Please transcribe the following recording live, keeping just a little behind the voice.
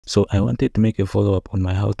So I wanted to make a follow-up on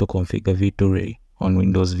my how to configure V2Ray on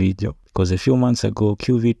Windows video, because a few months ago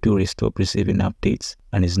V2Ray stopped receiving updates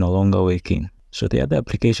and is no longer working. So the other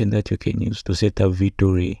application that you can use to set up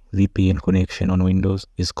V2Ray VPN connection on Windows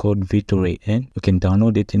is called V2Ray N. You can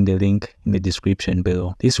download it in the link in the description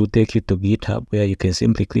below. This will take you to GitHub, where you can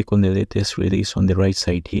simply click on the latest release on the right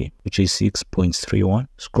side here, which is 6.31.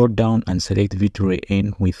 Scroll down and select V2Ray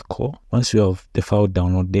N with core. Once you have the file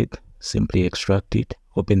downloaded, simply extract it,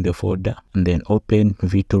 open the folder, and then open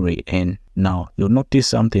V2Ray N. Now you'll notice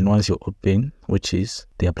something once you open, which is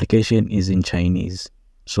the application is in Chinese.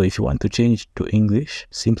 So if you want to change to English,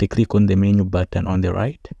 simply click on the menu button on the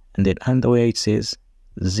right, and then under where it says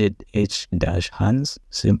ZH-Hans,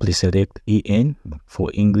 simply select EN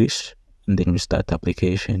for English, and then restart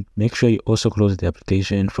application. Make sure you also close the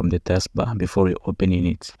application from the taskbar before reopening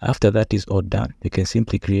it. After that is all done, you can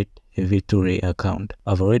simply create a V2Ray account.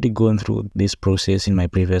 I've already gone through this process in my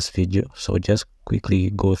previous video, so just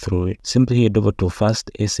quickly go through it. Simply head over to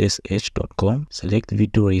fastssh.com, select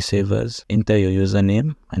V2Ray servers, enter your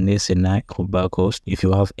username and SNI or barcode if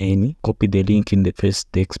you have any, copy the link in the first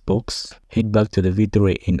text box, head back to the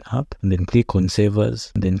V2Ray in app, and then click on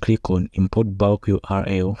servers, and then click on import bulk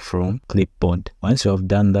URL from clipboard. Once you have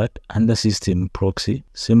done that, under system proxy,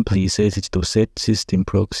 simply set it to set system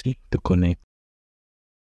proxy to connect.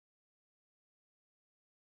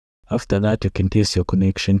 After that, you can test your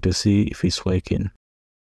connection to see if it's working.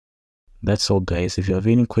 That's all, guys. If you have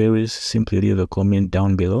any queries, simply leave a comment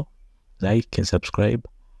down below, like and subscribe,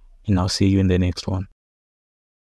 and I'll see you in the next one.